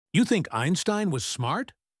You think Einstein was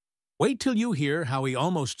smart? Wait till you hear how he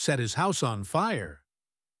almost set his house on fire.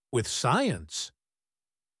 With science.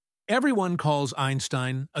 Everyone calls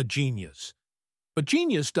Einstein a genius. But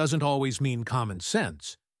genius doesn't always mean common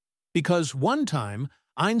sense. Because one time,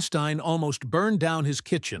 Einstein almost burned down his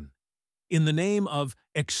kitchen in the name of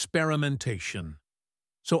experimentation.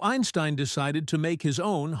 So Einstein decided to make his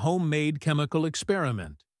own homemade chemical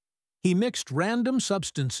experiment. He mixed random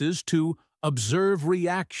substances to observe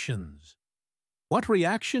reactions. What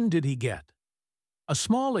reaction did he get? A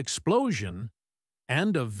small explosion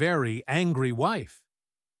and a very angry wife.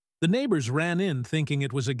 The neighbors ran in thinking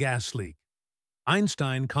it was a gas leak.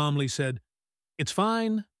 Einstein calmly said, "It's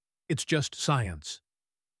fine, it's just science."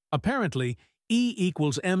 Apparently, E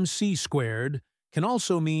equals mc squared can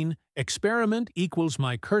also mean experiment equals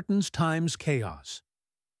my curtains times chaos.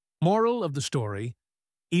 Moral of the story,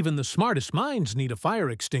 even the smartest minds need a fire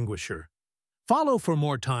extinguisher. Follow for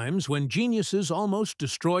more times when geniuses almost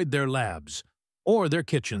destroyed their labs or their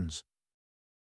kitchens.